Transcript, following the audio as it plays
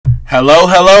Hello,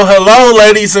 hello, hello,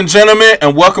 ladies and gentlemen,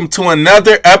 and welcome to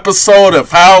another episode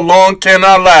of How Long Can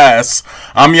I Last?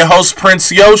 I'm your host, Prince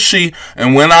Yoshi,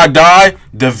 and when I die,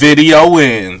 the video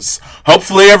ends.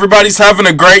 Hopefully everybody's having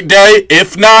a great day.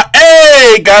 If not,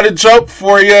 hey, got a joke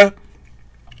for you.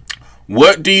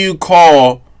 What do you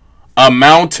call a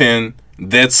mountain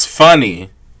that's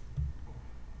funny?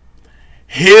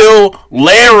 Hilarious.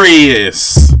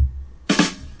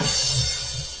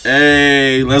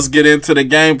 Hey, let's get into the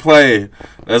gameplay.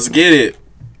 Let's get it.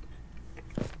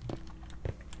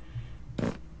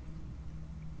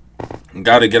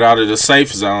 Gotta get out of the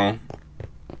safe zone.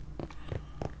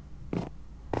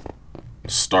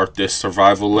 Start this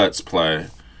survival let's play.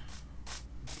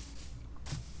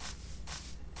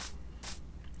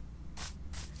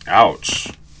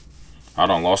 Ouch. I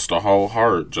done lost a whole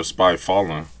heart just by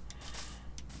falling.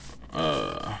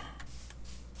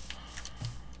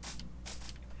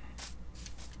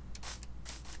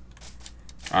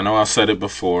 I know I said it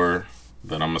before,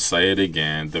 but I'm going to say it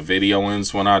again. The video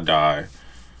ends when I die.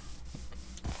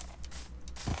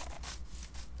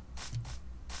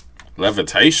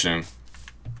 Levitation?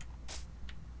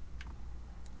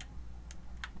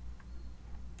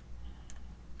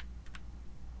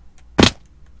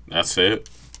 That's it.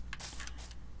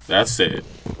 That's it.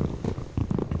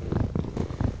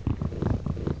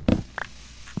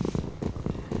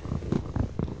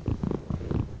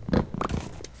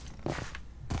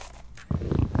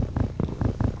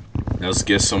 Let's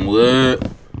get some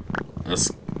wood.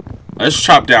 Let's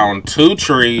chop down 2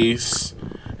 trees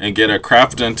and get a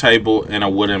crafting table and a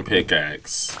wooden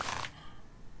pickaxe.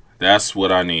 That's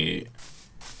what I need.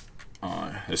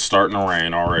 It's starting to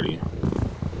rain already.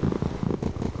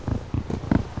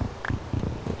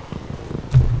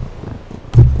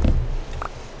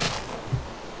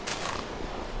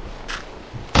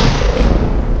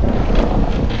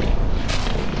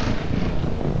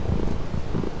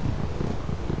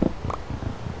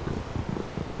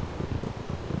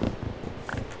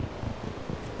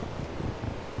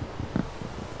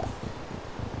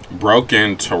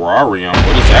 Broken terrarium.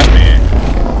 What does that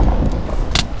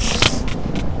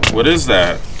mean? What is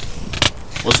that?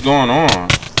 What's going on?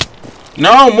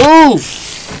 No, move!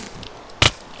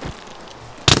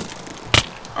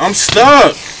 I'm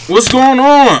stuck. What's going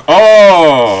on?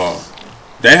 Oh,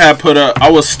 they had put a.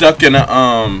 I was stuck in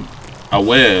a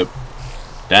web.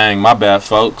 Dang, my bad,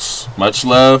 folks. Much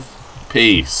love.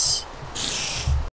 Peace.